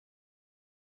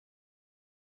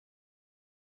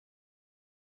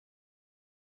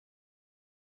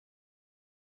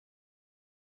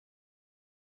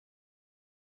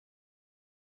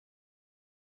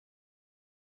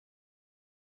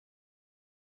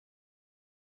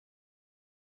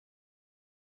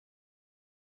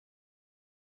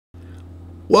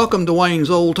Welcome to Wayne's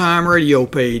Old Time Radio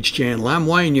Page channel. I'm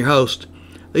Wayne, your host.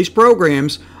 These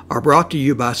programs are brought to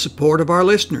you by support of our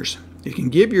listeners. You can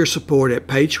give your support at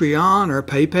Patreon or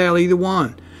PayPal, either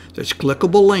one. There's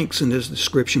clickable links in the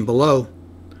description below.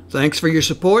 Thanks for your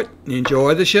support and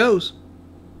enjoy the shows.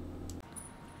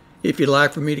 If you'd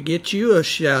like for me to get you a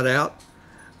shout out,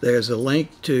 there's a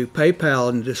link to PayPal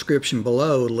in the description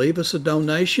below. Leave us a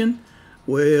donation.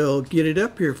 We'll get it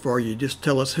up here for you. Just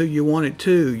tell us who you want it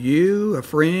to. You, a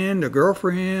friend, a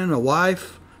girlfriend, a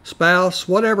wife, spouse,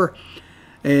 whatever.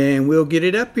 And we'll get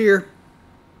it up here.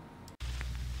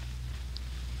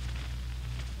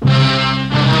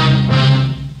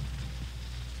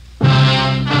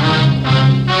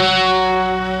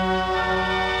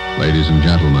 Ladies and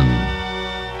gentlemen,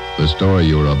 the story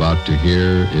you are about to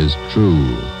hear is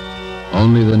true.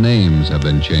 Only the names have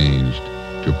been changed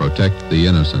to protect the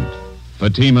innocent.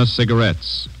 Fatima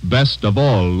Cigarettes, best of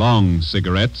all long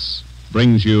cigarettes,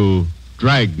 brings you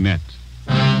Dragnet.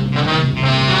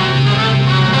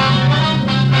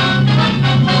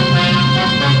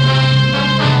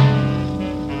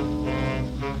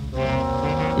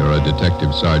 You're a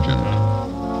detective sergeant.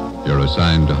 You're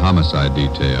assigned to homicide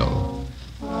detail.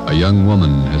 A young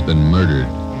woman has been murdered.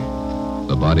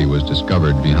 The body was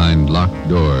discovered behind locked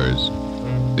doors.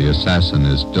 The assassin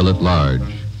is still at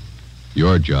large.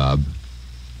 Your job,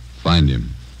 find him.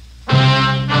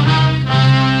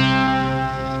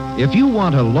 If you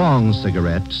want a long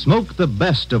cigarette, smoke the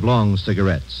best of long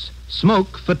cigarettes.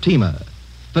 Smoke Fatima.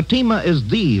 Fatima is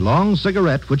the long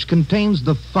cigarette which contains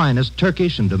the finest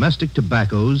Turkish and domestic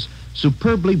tobaccos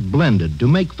superbly blended to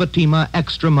make Fatima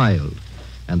extra mild.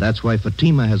 And that's why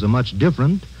Fatima has a much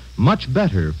different, much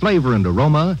better flavor and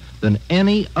aroma than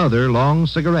any other long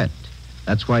cigarette.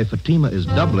 That's why Fatima is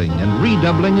doubling and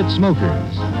redoubling its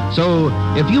smokers. So,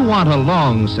 if you want a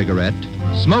long cigarette,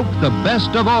 smoke the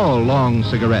best of all long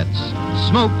cigarettes.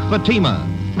 Smoke Fatima.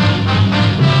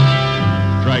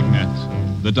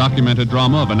 Dragnet, the documented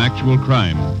drama of an actual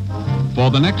crime. For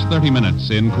the next 30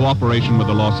 minutes, in cooperation with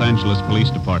the Los Angeles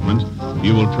Police Department,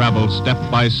 you will travel step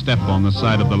by step on the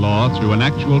side of the law through an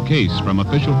actual case from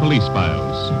official police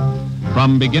files.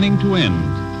 From beginning to end,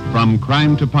 from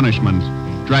crime to punishment,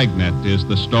 Dragnet is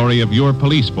the story of your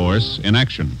police force in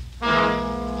action.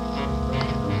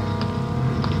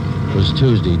 It was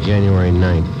Tuesday, January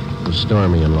 9th. It was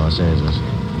stormy in Los Angeles.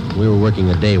 We were working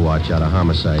a day watch out of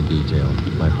homicide detail.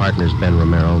 My partner's Ben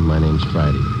Romero, and my name's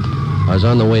Friday. I was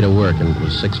on the way to work, and it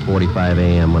was 6:45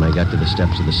 a.m. when I got to the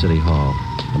steps of the City Hall,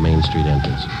 the Main Street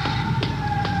entrance.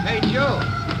 Hey, Joe,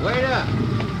 wait up.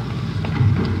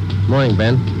 Morning,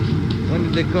 Ben. When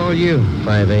did they call you?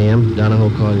 5 a.m. Donahoe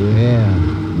called you? Yeah,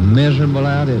 miserable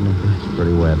out, isn't it? It's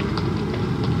pretty wet.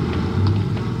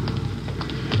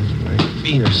 My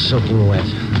feet are soaking wet.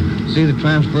 See the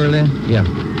transfer list? Yeah.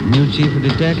 New chief of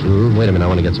detectives? Wait a minute, I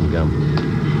want to get some gum.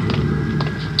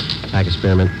 Pack of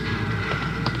spearmint.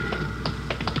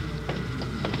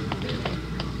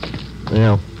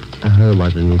 Yeah, I heard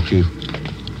about the new chief.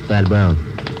 Thad Brown.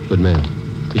 Good man.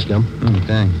 Piece of gum?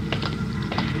 Thanks.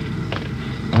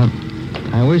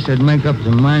 I wish they'd make up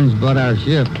their minds about our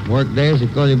shift. Work days, they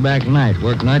call you back nights.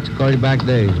 Work nights, they call you back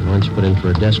days. Why don't you put in for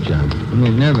a desk job? And they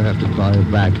never have to call you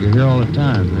back. You're here all the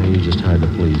time. No, you're just hard to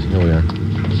please. Here we are.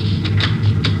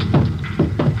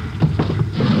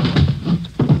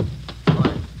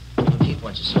 Chief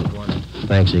wants to see you on it.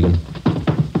 Thanks, Egan.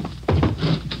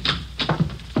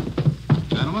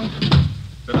 Gentlemen,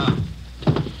 sit down.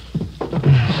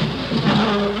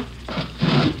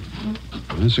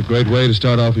 That's a great way to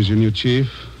start off as your new chief.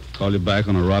 Call you back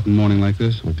on a rotten morning like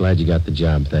this. I'm glad you got the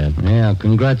job, Thad. Yeah,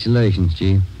 congratulations,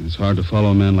 Chief. It's hard to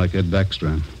follow a man like Ed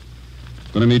Backstrand.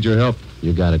 Gonna need your help.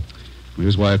 You got it.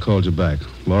 Here's why I called you back.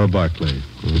 Laura Barclay.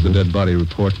 With the dead body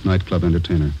report, nightclub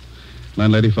entertainer.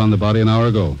 Landlady found the body an hour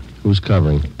ago. Who's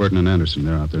covering? Burton and Anderson,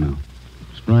 they're out there now.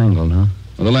 Strangled, huh?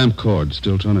 Well, the lamp cord.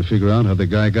 Still trying to figure out how the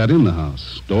guy got in the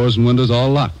house. Doors and windows all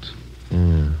locked.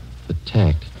 Yeah. The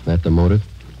tact. That the motive?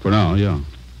 For now, yeah.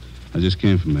 I just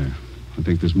came from there. I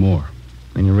think there's more.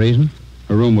 Any reason?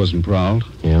 Her room wasn't prowled.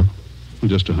 Yeah. Well,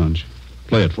 just a hunch.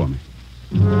 Play it for me.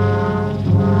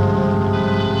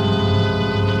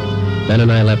 Ben and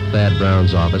I left Thad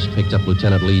Brown's office, picked up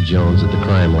Lieutenant Lee Jones at the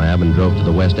crime lab, and drove to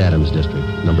the West Adams district,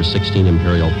 number 16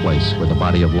 Imperial Place, where the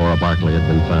body of Laura Barclay had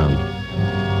been found.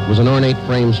 It was an ornate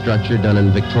frame structure done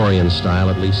in Victorian style,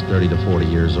 at least 30 to 40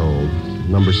 years old.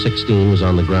 Number 16 was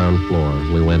on the ground floor.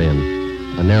 We went in.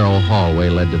 A narrow hallway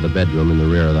led to the bedroom in the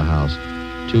rear of the house.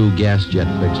 2 gas jet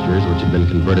fixtures, which had been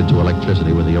converted to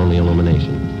electricity, were the only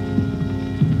illumination.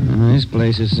 This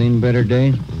place has seen better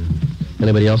days.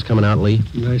 Anybody else coming out, Lee?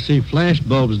 I see flash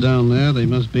bulbs down there. They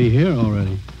must be here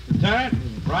already. Lieutenant,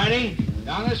 Friday,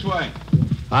 down this way.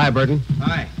 Hi, Burton.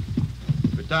 Hi.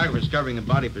 Photographer's covering the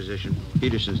body position.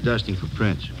 Peterson's dusting for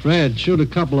prints. Fred, shoot a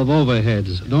couple of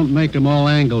overheads. Don't make them all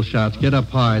angle shots. Get up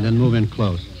high, then move in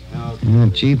close. Yeah,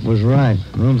 Chief was right.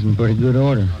 Room's in pretty good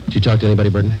order. Did you talk to anybody,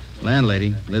 Burton?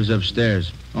 Landlady lives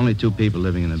upstairs. Only 2 people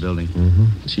living in the building. Mm-hmm.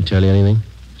 Did she tell you anything?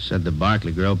 Said the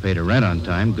Barkley girl paid her rent on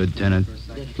time. Good tenant.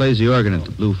 Plays the organ at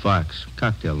the Blue Fox.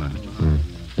 Cocktail lounge.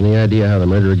 Any idea how the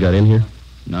murderer got in here?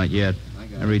 Not yet.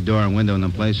 Every door and window in the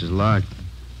place is locked.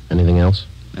 Anything else?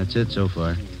 That's it so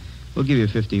far. We'll give you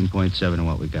 15.7 on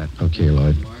what we got. Okay,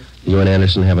 Lloyd. You and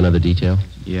Anderson have another detail?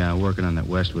 Yeah, working on that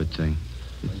Westwood thing.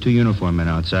 2 uniform men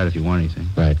outside if you want anything.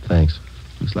 Right, thanks.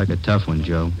 Looks like a tough one,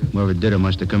 Joe. Whoever did it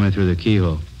must have come in through the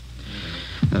keyhole.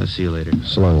 I'll see you later.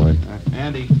 So long, Lloyd.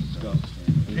 Andy.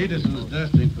 Peterson's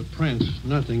dusting for prints.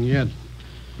 Nothing yet.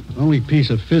 Only piece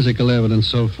of physical evidence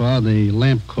so far, the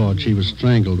lamp cord she was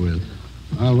strangled with.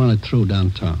 I'll run it through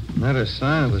downtown. Not a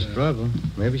sign of a struggle.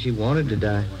 Maybe she wanted to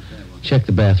die. Check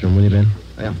the bathroom, will you, Ben?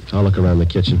 Yeah. I'll look around the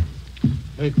kitchen.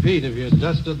 Hey, Pete, have you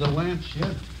dusted the lamps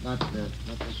yet? Not this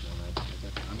one.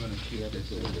 I'm going to keep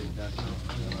this.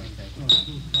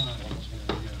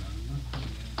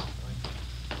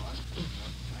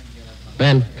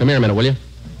 Ben, come here a minute, will you?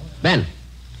 Ben,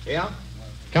 Yeah?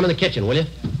 come in the kitchen, will you?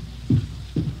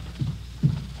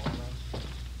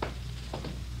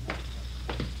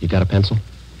 You got a pencil?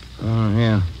 Oh,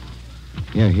 yeah.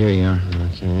 Yeah, here you are.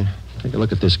 Okay. Take a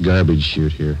look at this garbage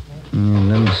chute here.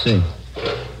 Let me see.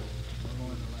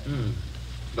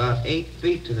 About 8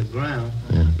 feet to the ground.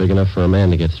 Yeah, big enough for a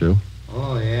man to get through.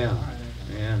 Oh, yeah.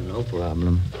 Yeah, no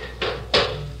problem.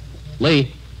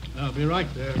 Lee. I'll be right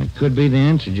there. That could be the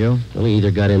answer, Joe. Well, he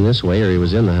either got in this way or he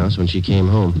was in the house when she came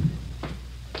home.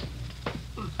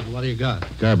 What do you got?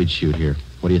 Garbage chute here.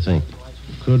 What do you think?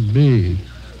 Could be.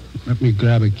 Let me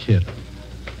grab a kit.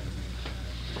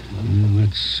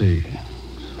 Let's see.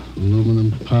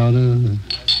 Aluminum powder.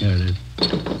 There it is.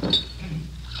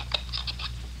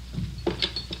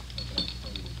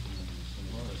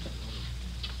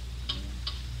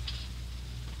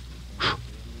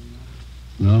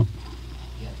 No.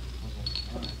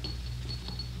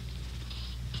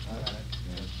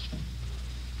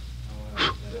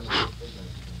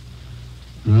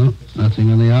 No,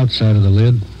 nothing on the outside of the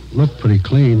lid. Looked pretty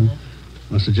clean.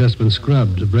 Must have just been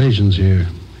scrubbed. Abrasions here.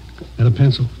 Got a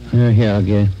pencil? Here, I'll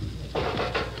get it.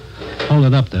 Hold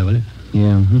it up there, will you?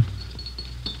 Yeah,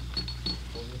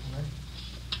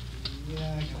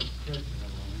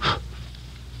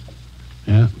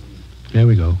 Yeah. There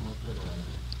we go.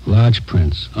 Large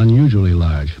prints. Unusually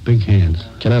large. Big hands.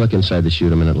 Can I look inside the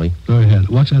chute a minute, Lee? Go ahead.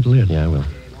 Watch that lid. Yeah, I will.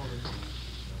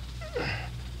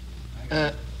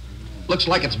 Looks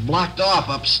like it's blocked off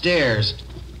upstairs.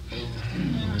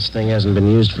 This thing hasn't been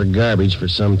used for garbage for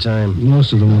some time.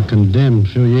 Most of them were condemned a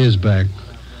few years back.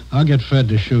 I'll get Fred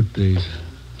to shoot these.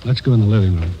 Let's go in the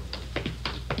living room.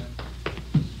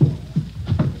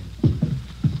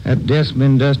 That desk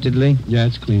been dusted, Lee? Yeah,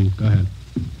 it's clean. Go ahead.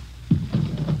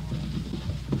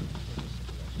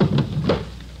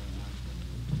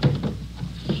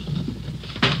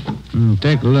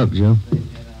 Take a look, Joe.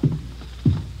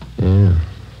 Yeah,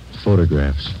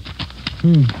 photographs.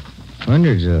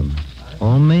 Hundreds of them.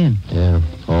 All men. Yeah,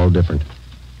 all different.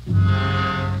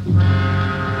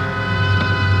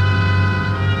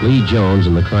 Lee Jones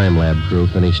and the crime lab crew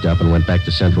finished up and went back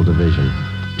to Central Division.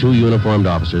 2 uniformed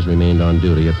officers remained on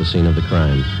duty at the scene of the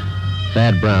crime.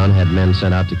 Thad Brown had men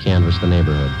sent out to canvass the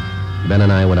neighborhood. Ben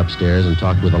and I went upstairs and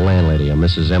talked with the landlady, a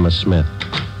Mrs. Emma Smith.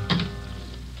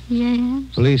 Yes?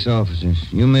 Police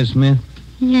officers. You, Miss Smith?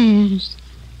 Yes.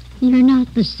 You're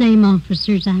not the same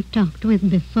officers I talked with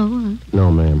before.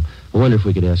 No, ma'am. I wonder if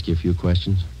we could ask you a few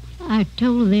questions. I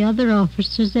told the other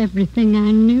officers everything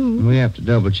I knew. We have to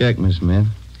double-check, Miss Smith.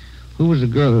 Who was the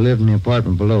girl who lived in the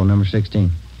apartment below, number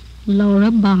 16? Laura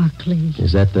Barkley.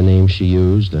 Is that the name she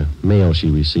used? The mail she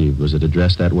received, was it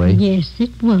addressed that way? Yes,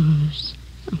 it was.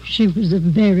 Oh, she was a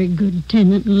very good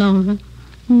tenant, Laura.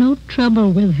 No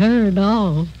trouble with her at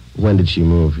all. When did she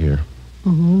move here?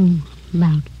 Oh,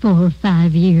 about 4 or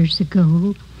 5 years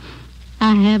ago.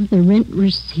 I have the rent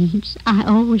receipts. I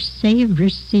always save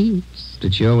receipts.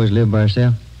 Did she always live by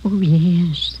herself? Oh,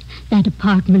 yes. That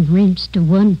apartment rents to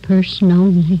one person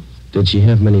only. Did she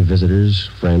have many visitors,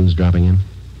 friends dropping in?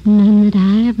 None that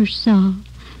I ever saw.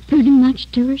 Pretty much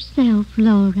to herself,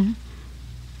 Laura.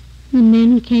 The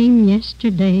men came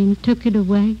yesterday and took it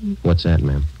away. What's that,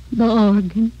 ma'am? The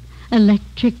organ.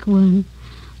 Electric one.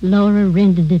 Laura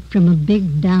rented it from a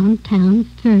big downtown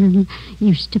firm.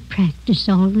 Used to practice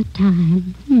all the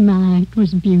time. My, it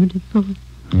was beautiful.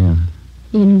 Yeah.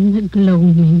 In the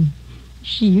gloaming.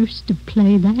 She used to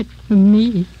play that for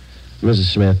me.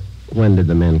 Mrs. Smith, when did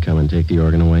the men come and take the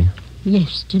organ away?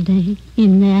 Yesterday,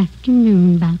 in the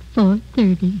afternoon, about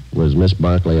 4:30. Was Miss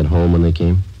Barclay at home when they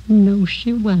came? No,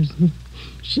 she wasn't.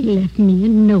 She left me a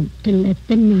note to let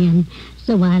them in,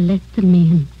 so I let them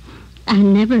in. I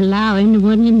never allow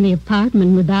anyone in the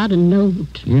apartment without a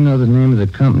note. You know the name of the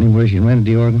company where she rented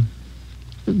the organ?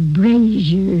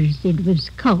 Brazier's, it was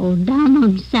called, down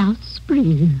on South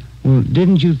Spring. Well,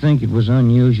 didn't you think it was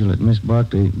unusual that Miss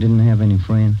Barclay didn't have any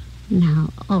friends? Now,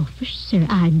 officer,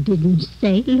 I didn't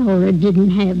say Laura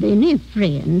didn't have any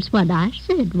friends. What I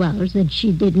said was that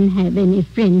she didn't have any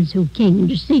friends who came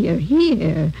to see her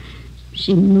here.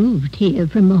 She moved here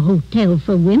from a hotel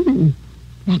for women.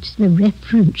 That's the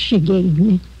reference she gave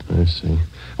me. I see.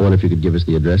 I wonder if you could give us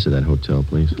the address of that hotel,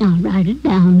 please. I'll write it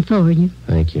down for you.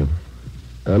 Thank you.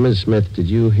 Ms. Smith, did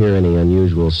you hear any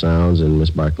unusual sounds in Miss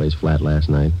Barclay's flat last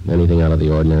night? Anything out of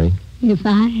the ordinary? If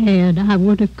I had, I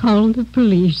would have called the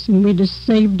police and we'd have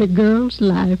saved a girl's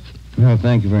life. Well,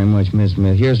 thank you very much, Miss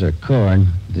Smith. Here's her card.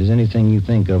 If there's anything you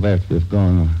think of after we've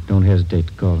gone, don't hesitate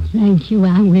to call us. Thank you,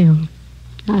 I will.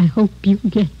 I hope you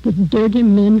get the dirty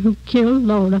men who killed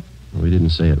Laura. We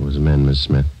didn't say it was men, Miss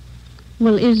Smith.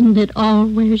 Well, isn't it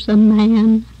always a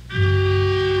man?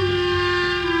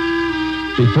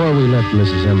 Before we left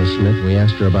Mrs. Emma Smith, we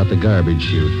asked her about the garbage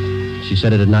chute. She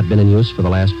said it had not been in use for the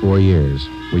last 4 years.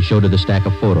 We showed her the stack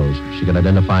of photos. She could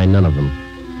identify none of them.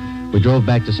 We drove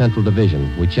back to Central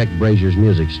Division. We checked Brazier's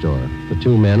music store. The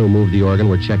 2 men who moved the organ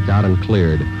were checked out and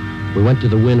cleared. We went to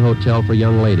the Wynn Hotel for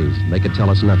young ladies. They could tell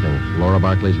us nothing. Laura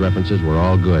Barclay's references were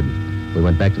all good. We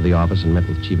went back to the office and met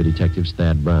with Chief of Detectives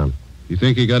Thad Brown. You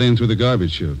think he got in through the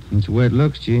garbage chute? That's the way it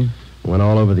looks, Chief. Went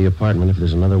all over the apartment. If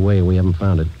there's another way, we haven't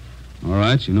found it. All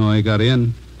right, you know how he got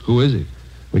in. Who is he?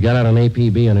 We got out an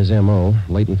APB on his M.O.,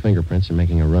 latent fingerprints, and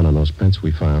making a run on those prints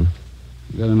we found.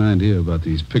 You got an idea about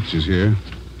these pictures here.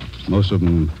 Most of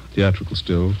them theatrical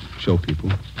stills, show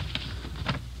people.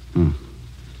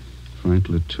 Frank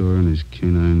Latour and his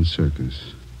canine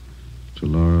circus. To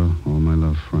Laura, all my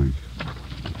love, Frank.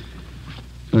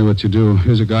 Tell you what you do.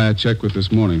 Here's a guy I checked with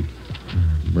this morning.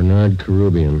 Bernard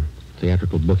Carubian,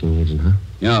 theatrical booking agent, huh?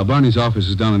 Yeah, Barney's office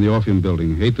is down in the Orpheum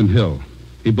building, 8th and Hill.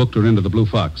 He booked her into the Blue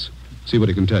Fox. See what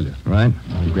he can tell you. Right.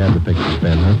 You grabbed the pictures,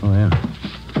 Ben, huh? Oh, yeah.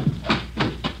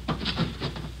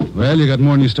 Well, you got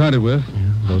more than you started with.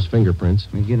 Yeah, those fingerprints.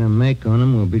 We get a make on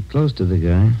him, we'll be close to the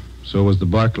guy. So was the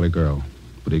Barclay girl.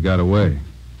 But he got away.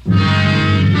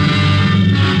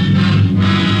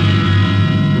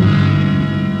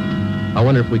 I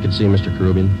wonder if we could see Mr.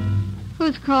 Carubian.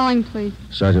 Who's calling, please?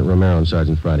 Sergeant Romero and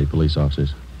Sergeant Friday, police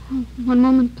officers. Oh, one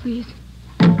moment, please.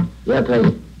 Yeah,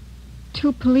 please.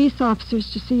 2 police officers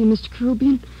to see you, Mr.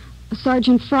 Carubian.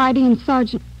 Sergeant Friday and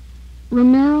Sergeant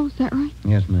Romero, is that right?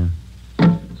 Yes, ma'am.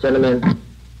 Send him in.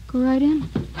 Go right in.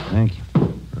 Thank you. All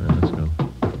right, let's go.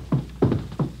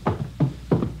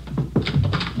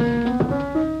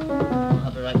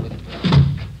 I'll be right with you.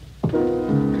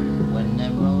 When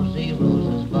them rosy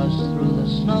roses bust through the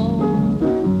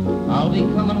snow, I'll be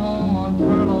coming home on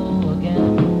furlough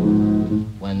again.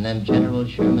 When them General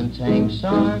Sherman tanks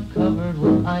are covered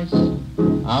with ice,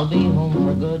 I'll be home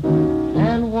for good,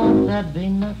 and won't that be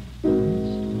nuts?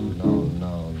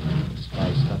 No, this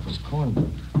guy's stuff is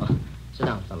cornbread. Sit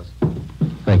down, fellas.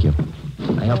 Thank you.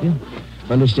 Can I help you?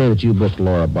 Understand that you booked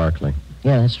Laura Barclay.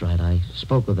 Yeah, that's right. I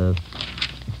spoke with the...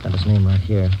 Got his name right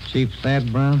here. Chief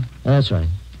Thad Brown? Yeah, that's right.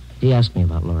 He asked me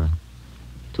about Laura.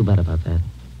 Too bad about that.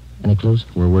 Any clues?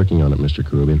 We're working on it, Mr.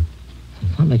 Carubian.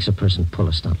 What makes a person pull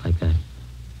a stunt like that?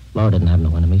 Laura didn't have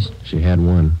no enemies. She had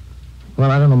one. Well,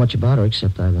 I don't know much about her,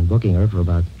 except I've been booking her for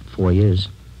about 4 years.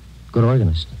 Good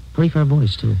organist. Pretty fair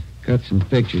voice, too. Got some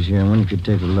pictures here. I wonder if you could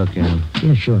take a look at them.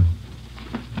 Yeah, sure.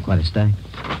 Quite a stack.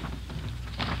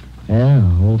 Yeah,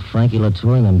 old Frankie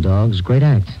Latour and them dogs. Great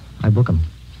act. I book 'em.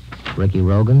 Ricky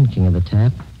Rogan, King of the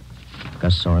Tap.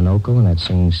 Gus Orinoco and that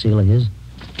singing seal of his.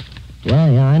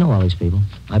 Yeah, I know all these people.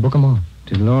 I book 'em all.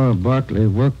 Did Laura Barclay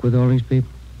work with all these people?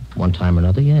 One time or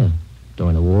another, yeah.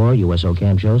 During the war, USO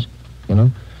camp shows, you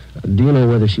know. Do you know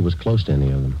whether she was close to any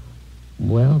of them?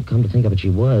 Well, come to think of it, she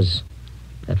was.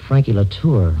 That Frankie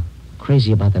Latour,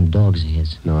 crazy about them dogs of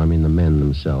his. No, I mean the men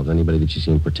themselves. Anybody that she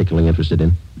seemed particularly interested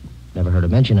in? Never heard her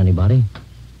mention anybody.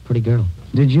 Pretty girl.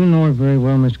 Did you know her very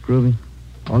well, Mr. Groovy?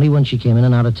 Only when she came in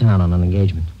and out of town on an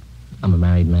engagement. I'm a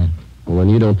married man. Well, then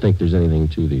you don't think there's anything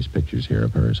to these pictures here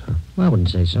of hers, huh? Well, I wouldn't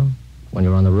say so. When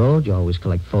you're on the road, you always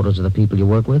collect photos of the people you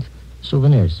work with.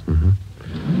 Souvenirs. Mm-hmm.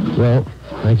 Well,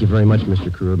 thank you very much, Mr.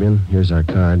 Karubian. Here's our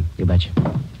card. You betcha.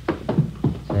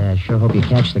 I sure hope you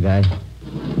catch the guy.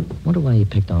 Wonder why he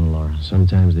picked on Laura.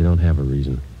 Sometimes they don't have a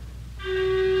reason.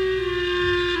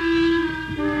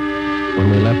 When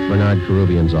we left Bernard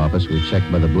Karubian's office, we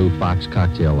checked by the Blue Fox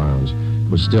Cocktail Lounge. It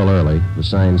was still early. The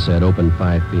sign said open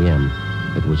 5 p.m.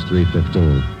 It was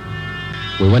 3:15.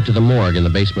 We went to the morgue in the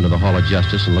basement of the Hall of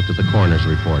Justice and looked at the coroner's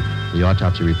report. The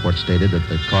autopsy report stated that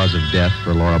the cause of death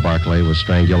for Laura Barclay was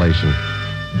strangulation.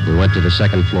 We went to the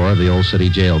second floor of the Old City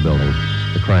Jail building,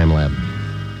 the crime lab.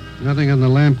 Nothing on the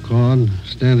lamp cord.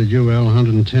 Standard UL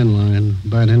 110 line.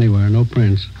 Bite anywhere. No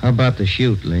prints. How about the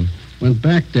chute, Lee? Went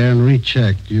back there and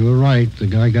rechecked. You were right. The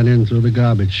guy got in through the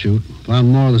garbage chute. Found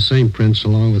more of the same prints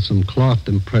along with some cloth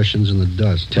impressions in the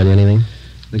dust. Tell you anything?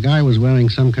 The guy was wearing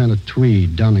some kind of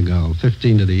tweed, Donegal,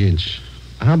 15 to the inch.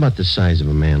 How about the size of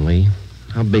a man, Lee?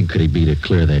 How big could he be to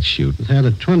clear that chute? It had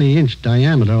a 20-inch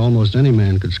diameter. Almost any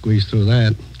man could squeeze through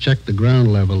that. Checked the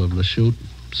ground level of the chute.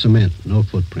 Cement. No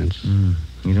footprints.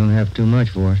 You don't have too much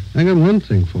for us. I got one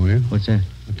thing for you. What's that?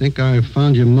 I think I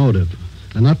found your motive.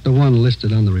 And not the one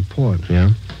listed on the report. Yeah?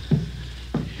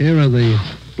 Here are the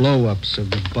blow-ups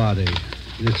of the body.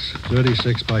 It's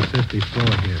 36 by 54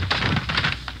 here.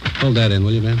 Hold that in,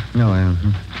 will you, Ben? No, I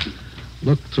don't.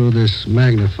 Look through this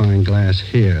magnifying glass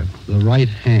here. The right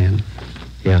hand.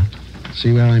 Yeah.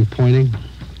 See where I'm pointing?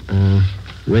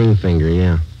 Ring finger,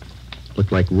 yeah.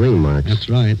 Look like ring marks. That's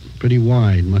right. Pretty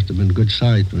wide. Must have been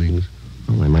good-sized rings.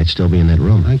 Well, they might still be in that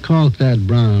room. I called Thad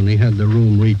Brown. He had the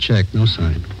room rechecked. No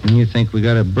sign. And you think we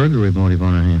got a burglary motive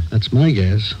on our hands? That's my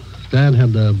guess. Thad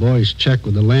had the boys check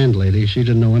with the landlady. She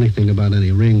didn't know anything about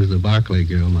any rings the Barclay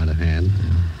girl might have had.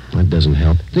 That doesn't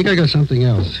help. I think I got something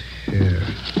else here.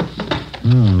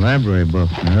 Library book.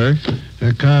 Hers?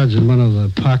 Her card's in one of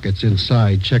the pockets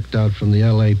inside, checked out from the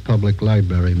L.A. Public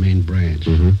Library main branch.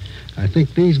 I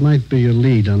think these might be your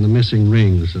lead on the missing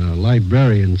rings. A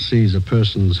librarian sees a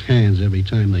person's hands every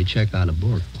time they check out a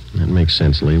book. That makes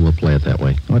sense, Lee. We'll play it that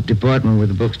way. What department were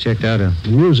the books checked out of? The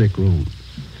music room.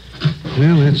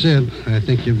 Well, that's it. I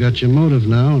think you've got your motive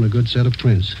now and a good set of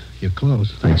prints. You're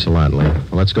close. Thanks a lot, Lee.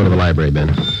 Well, let's go to the library, Ben.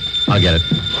 I'll get it.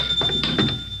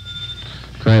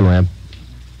 Crime lab.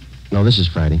 No, this is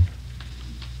Friday.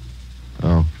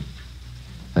 Oh.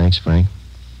 Thanks, Frank.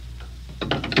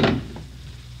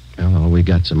 Well, all we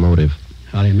got's a motive.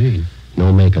 How do you mean?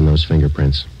 No make on those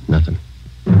fingerprints. Nothing.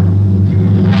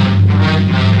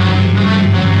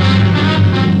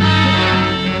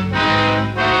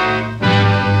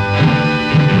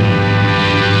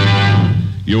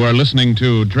 You are listening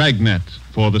to Dragnet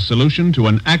for the solution to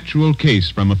an actual case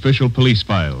from official police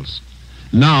files.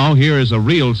 Now, here is a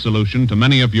real solution to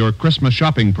many of your Christmas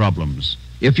shopping problems.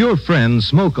 If your friends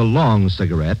smoke a long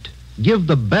cigarette, give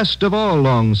the best of all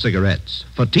long cigarettes,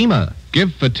 Fatima.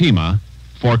 Give Fatima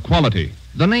for quality.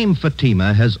 The name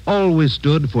Fatima has always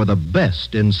stood for the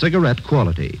best in cigarette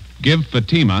quality. Give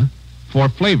Fatima for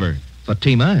flavor.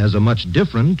 Fatima has a much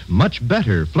different, much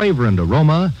better flavor and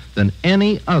aroma than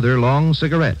any other long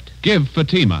cigarette. Give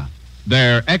Fatima.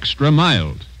 They're extra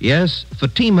mild. Yes,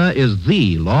 Fatima is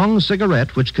the long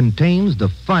cigarette which contains the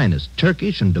finest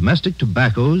Turkish and domestic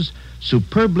tobaccos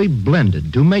superbly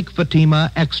blended to make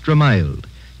Fatima extra mild.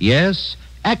 Yes,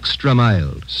 extra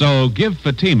mild. So give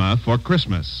Fatima for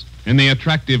Christmas in the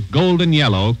attractive golden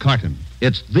yellow carton.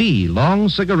 It's the long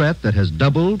cigarette that has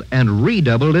doubled and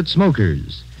redoubled its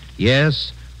smokers.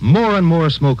 Yes, more and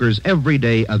more smokers every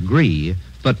day agree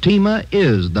Fatima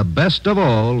is the best of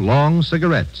all long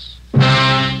cigarettes.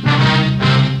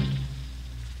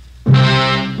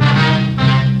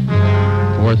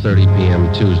 4:30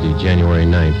 p.m. Tuesday, January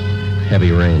 9th.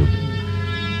 Heavy rain.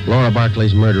 Laura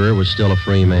Barclay's murderer was still a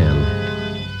free man.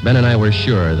 Ben and I were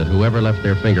sure that whoever left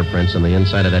their fingerprints on the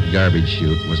inside of that garbage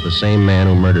chute was the same man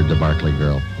who murdered the Barclay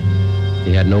girl.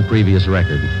 He had no previous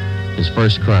record. His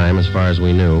first crime, as far as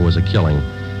we knew, was a killing,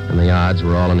 and the odds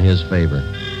were all in his favor.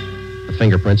 The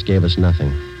fingerprints gave us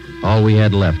nothing. All we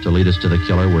had left to lead us to the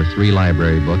killer were 3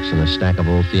 library books and a stack of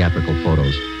old theatrical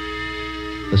photos.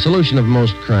 The solution of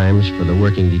most crimes for the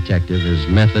working detective is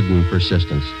method and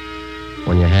persistence.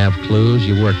 When you have clues,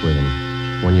 you work with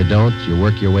them. When you don't, you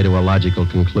work your way to a logical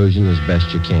conclusion as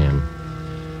best you can.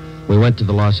 We went to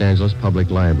the Los Angeles Public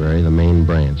Library, the main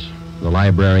branch. The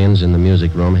librarians in the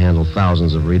music room handle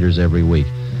thousands of readers every week.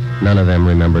 None of them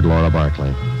remembered Laura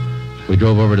Barclay. We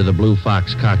drove over to the Blue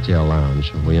Fox Cocktail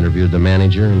Lounge. We interviewed the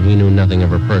manager, and he knew nothing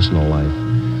of her personal life.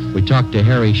 We talked to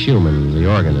Harry Schumann, the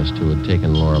organist who had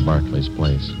taken Laura Barclay's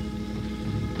place.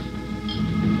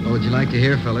 What would you like to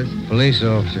hear, fellas? Police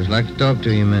officers like to talk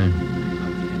to you, man.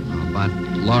 About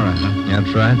Laura, huh?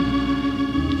 That's right.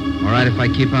 All right if I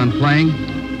keep on playing?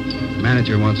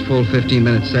 Manager wants full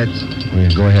 15-minute sets. Oh, yeah,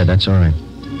 go ahead. That's all right.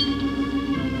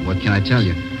 What can I tell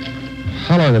you?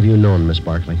 How long have you known Miss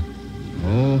Barkley?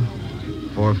 Oh,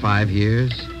 4 or 5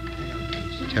 years.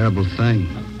 It's a terrible thing.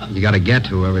 You got to get to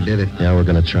whoever did it. Yeah, we're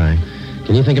going to try.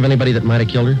 Can you think of anybody that might have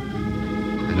killed her?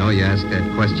 I know you ask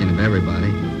that question of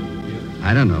everybody.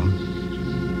 I don't know.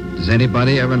 Does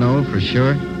anybody ever know for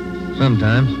sure?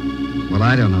 Sometimes. Well,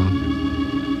 I don't know.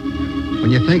 When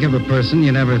you think of a person,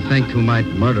 you never think who might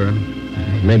murder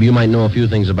him. Maybe you might know a few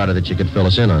things about her that you could fill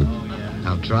us in on.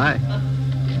 I'll try.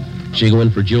 She go in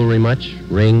for jewelry much?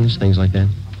 Rings, things like that?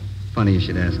 Funny you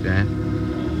should ask that.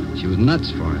 She was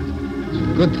nuts for it.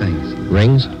 Good things.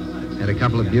 Rings? Had a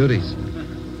couple of beauties.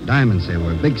 Diamonds they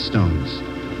were, big stones.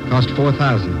 Cost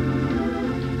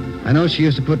 $4,000. I know she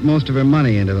used to put most of her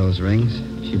money into those rings.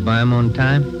 She buy them on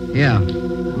time? Yeah.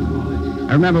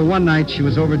 I remember one night she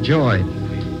was overjoyed.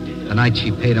 The night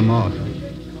she paid them off.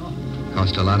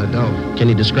 Cost a lot of dough. Can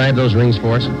you describe those rings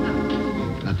for us?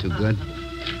 Not too good.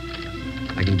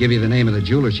 I can give you the name of the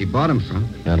jeweler she bought them from.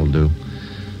 That'll do.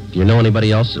 Do you know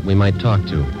anybody else that we might talk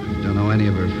to? Don't know any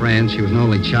of her friends. She was an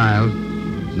only child.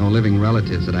 No living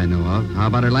relatives that I know of. How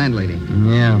about her landlady?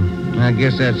 Yeah. I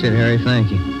guess that's it, Harry.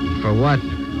 Thank you. For what?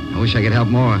 I wish I could help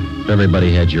more. If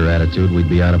everybody had your attitude, we'd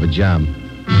be out of a job.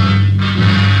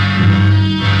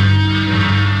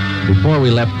 Before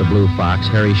we left the Blue Fox,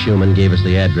 Harry Schumann gave us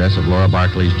the address of Laura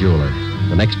Barkley's jeweler.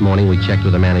 The next morning, we checked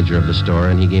with the manager of the store,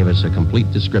 and he gave us a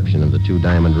complete description of the 2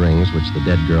 diamond rings which the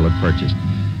dead girl had purchased.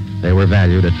 They were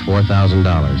valued at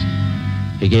 $4,000.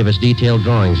 He gave us detailed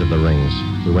drawings of the rings.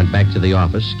 We went back to the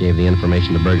office, gave the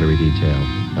information to burglary detail.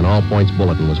 An all-points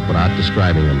bulletin was put out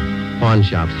describing them. Pawn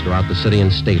shops throughout the city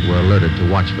and state were alerted to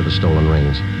watch for the stolen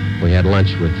rings. We had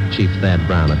lunch with Chief Thad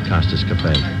Brown at Costa's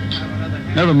Cafe.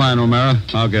 Never mind, O'Mara.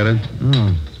 I'll get it.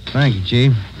 Oh, thank you,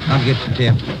 Chief. I'll get the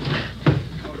tip.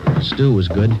 Stew was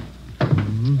good. Do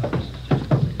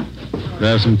I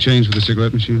have some change for the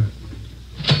cigarette machine?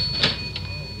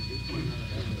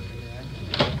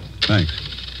 Thanks.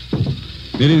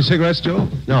 Need any cigarettes, Joe?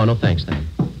 No, thanks, Thad.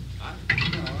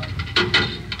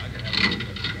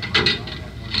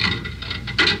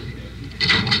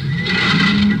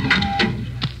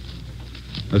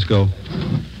 Let's go.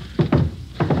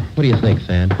 What do you think,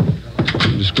 Thad?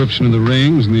 The description of the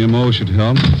rings and the M.O. should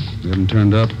help. They haven't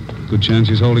turned up. Good chance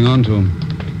he's holding on to them.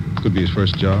 Could be his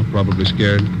first job. Probably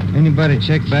scared. Anybody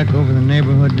check back over the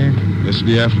neighborhood there?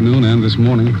 Yesterday afternoon and this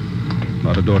morning. A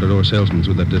lot of door-to-door salesmen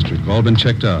through that district. All been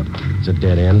checked out. It's a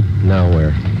dead end. Now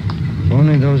where? If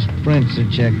only those prints are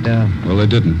checked out. Well, they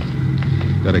didn't.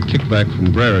 Got a kickback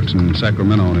from Brereton in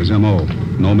Sacramento on his M.O.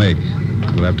 No make.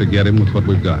 We'll have to get him with what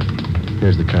we've got.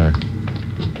 Here's the car.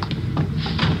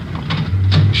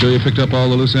 Sure you picked up all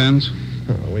the loose ends?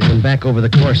 We've been back over the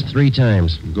course 3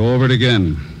 times. Go over it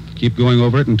again. Keep going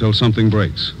over it until something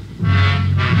breaks.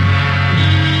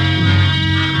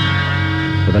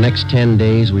 For the next 10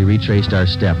 days, we retraced our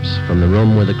steps from the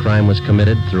room where the crime was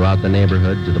committed throughout the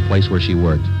neighborhood to the place where she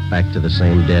worked, back to the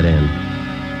same dead end.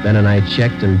 Ben and I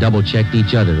checked and double-checked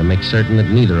each other to make certain that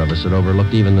neither of us had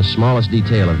overlooked even the smallest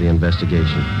detail of the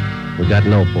investigation. We got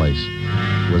no place.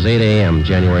 It was 8 a.m.,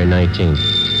 January 19th.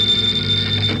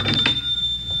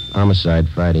 Homicide,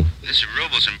 Friday. This is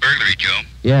Rubles and burglary, Joe.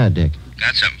 Yeah, Dick.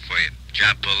 Got something for you.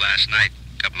 Job pull last night.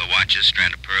 Couple of watches,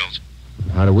 strand of pearls.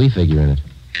 How do we figure in it?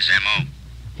 His M.O.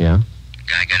 Yeah?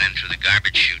 Guy got in through the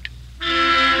garbage chute.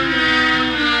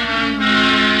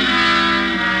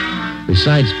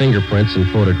 Besides fingerprints and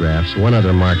photographs, one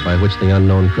other mark by which the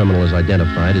unknown criminal is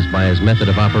identified is by his method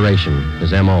of operation,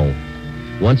 his M.O.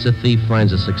 Once a thief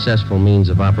finds a successful means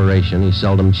of operation, he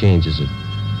seldom changes it.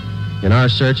 In our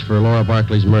search for Laura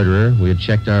Barkley's murderer, we had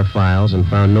checked our files and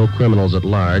found no criminals at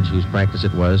large whose practice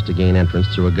it was to gain entrance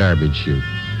through a garbage chute.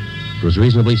 It was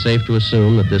reasonably safe to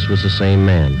assume that this was the same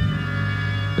man.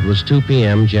 It was 2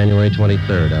 p.m., January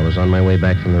 23rd. I was on my way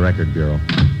back from the Record Bureau.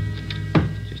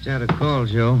 Just had a call,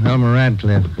 Joe. Elmer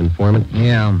Radcliffe. Informant?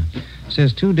 Yeah.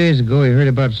 Says 2 days ago he heard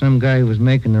about some guy who was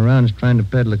making the rounds trying to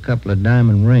peddle a couple of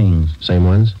diamond rings. Same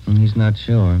ones? And he's not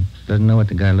sure. Doesn't know what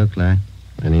the guy looked like.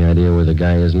 Any idea where the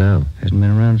guy is now? Hasn't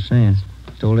been around since.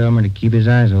 Told Elmer to keep his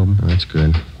eyes open. Oh, that's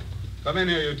good. Come in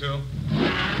here, you two.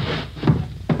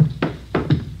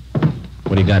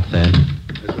 What do you got, Thad?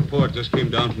 This report just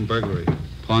came down from burglary.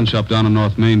 Pawn shop down on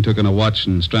North Main took in a watch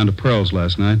and strand of pearls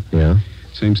last night. Yeah?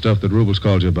 Same stuff that Rubles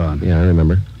called you about. Yeah, I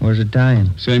remember. Where's it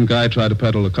tying? Same guy tried to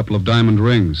peddle a couple of diamond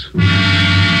rings.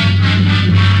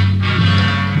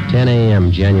 10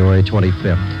 a.m., January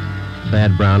 25th.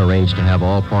 Thad Brown arranged to have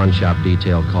all pawn shop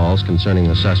detail calls concerning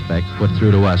the suspect put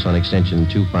through to us on extension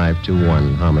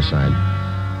 2521, homicide.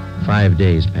 5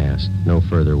 days passed. No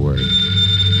further word.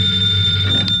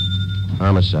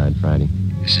 Homicide, Friday.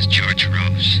 This is George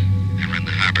Rose. I run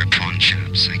the Harbor Pawn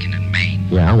Shop, 2nd and Main.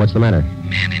 Yeah, what's the matter?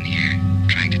 Man in here,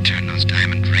 trying to turn those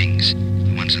diamond rings.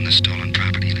 The ones on the stolen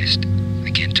property list.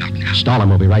 I can't talk now. Stall him.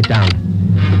 We'll be right down.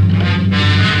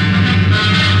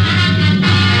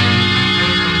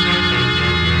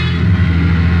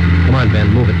 Come on, Ben.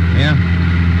 Move it. Yeah?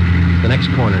 The next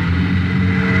corner.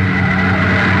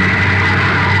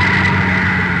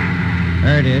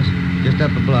 There it is. Just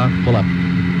up the block. Pull up.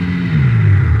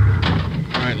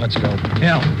 All right, let's go.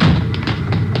 Yeah.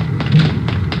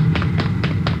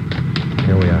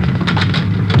 Here we are.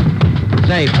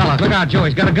 Say, fella, look out, Joe.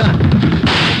 He's got a gun.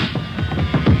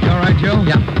 You all right, Joe?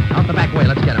 Yeah. Out the back way.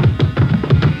 Let's get him.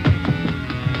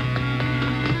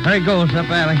 There he goes, up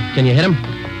alley. Can you hit him?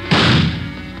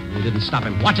 We didn't stop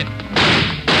him. Watch it.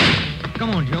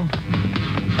 Come on, Joe.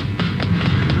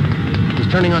 He's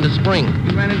turning onto Spring.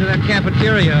 He ran into that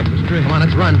cafeteria up the street. Come on,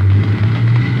 let's run.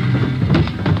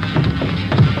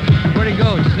 Where'd he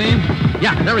go? You see him?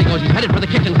 Yeah, there he goes. He's headed for the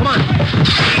kitchen. Come on.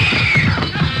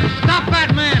 Stop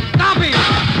that man! Stop him!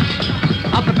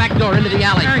 Out the back door into the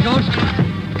alley. There he goes.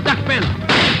 Duck, Ben.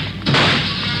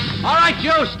 All right,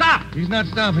 Joe, stop. He's not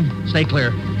stopping. Stay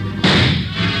clear.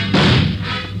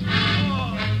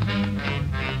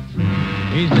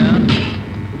 He's down.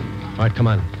 All right, come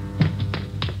on.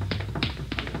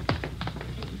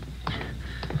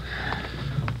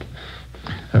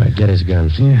 All right, get his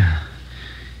guns. Yeah.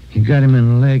 He got him in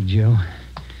the leg, Joe.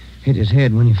 Hit his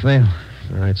head when he fell.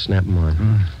 All right, snap him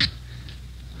on.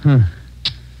 Huh.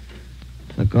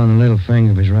 Look on the little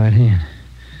finger of his right hand.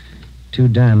 2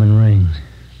 diamond rings.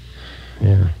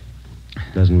 Yeah.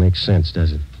 Doesn't make sense,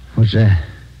 does it? What's that?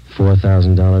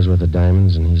 $4,000 worth of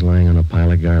diamonds, and he's lying on a pile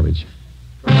of garbage.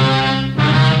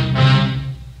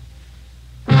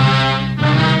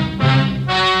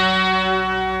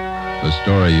 The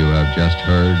story you have just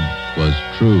heard was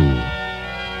true.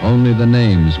 Only the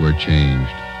names were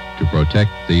changed to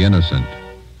protect the innocent.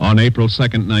 On April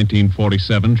 2nd,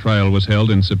 1947, trial was held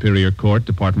in Superior Court,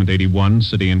 Department 81,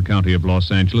 City and County of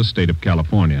Los Angeles, State of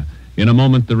California. In a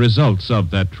moment, the results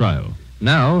of that trial.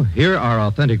 Now, here are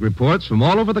authentic reports from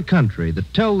all over the country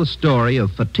that tell the story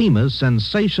of Fatima's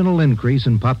sensational increase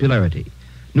in popularity.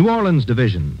 New Orleans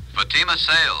Division. Fatima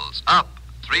sales up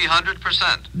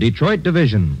 300%. Detroit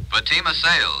Division. Fatima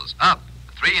sales up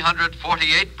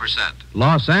 348%.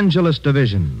 Los Angeles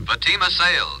Division. Fatima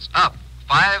sales up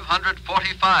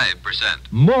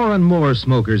 545%. More and more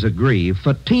smokers agree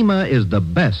Fatima is the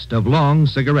best of long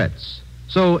cigarettes.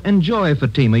 So enjoy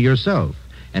Fatima yourself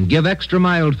and give extra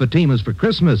mild Fatimas for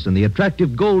Christmas in the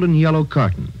attractive golden yellow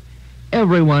carton.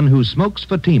 Everyone who smokes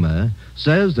Fatima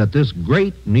says that this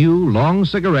great new long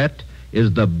cigarette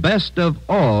is the best of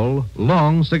all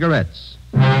long cigarettes.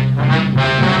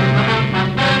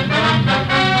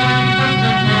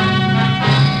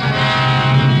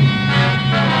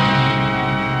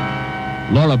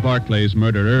 Laura Barclay's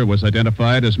murderer was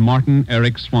identified as Martin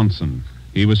Eric Swanson.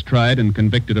 He was tried and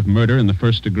convicted of murder in the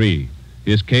first degree.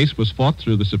 His case was fought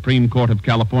through the Supreme Court of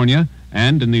California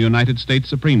and in the United States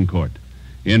Supreme Court.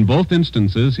 In both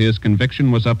instances, his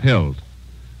conviction was upheld.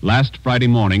 Last Friday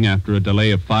morning, after a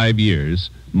delay of 5 years,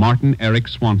 Martin Eric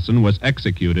Swanson was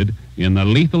executed in the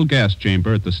lethal gas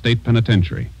chamber at the state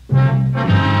penitentiary.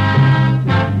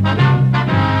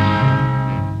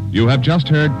 You have just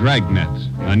heard Dragnet,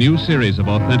 a new series of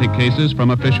authentic cases from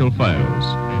official files.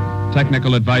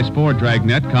 Technical advice for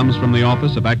Dragnet comes from the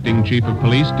Office of Acting Chief of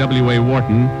Police W.A.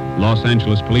 Wharton, Los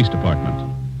Angeles Police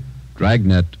Department.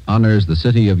 Dragnet honors the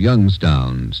city of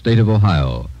Youngstown, state of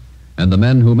Ohio, and the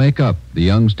men who make up the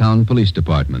Youngstown Police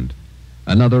Department,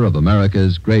 another of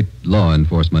America's great law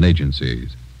enforcement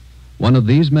agencies. One of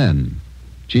these men,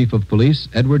 Chief of Police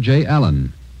Edward J.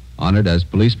 Allen, honored as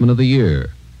Policeman of the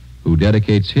Year, who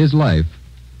dedicates his life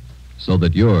so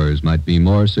that yours might be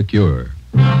more secure.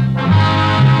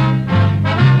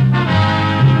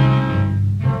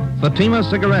 Fatima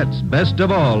Cigarettes, best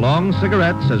of all long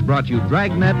cigarettes, has brought you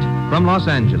Dragnet from Los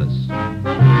Angeles.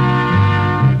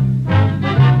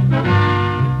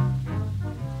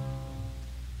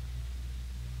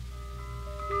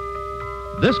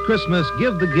 This Christmas,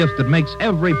 give the gift that makes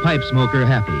every pipe smoker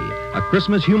happy. A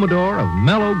Christmas humidor of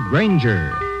mellow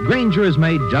Granger. Granger is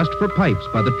made just for pipes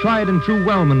by the tried and true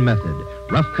Wellman method.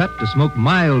 Rough cut to smoke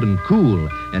mild and cool,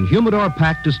 and humidor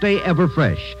packed to stay ever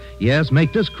fresh. Yes,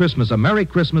 make this Christmas a Merry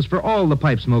Christmas for all the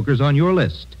pipe smokers on your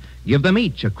list. Give them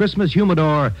each a Christmas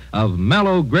humidor of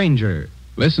mellow Granger.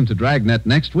 Listen to Dragnet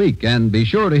next week, and be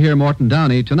sure to hear Morton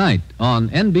Downey tonight on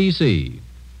NBC.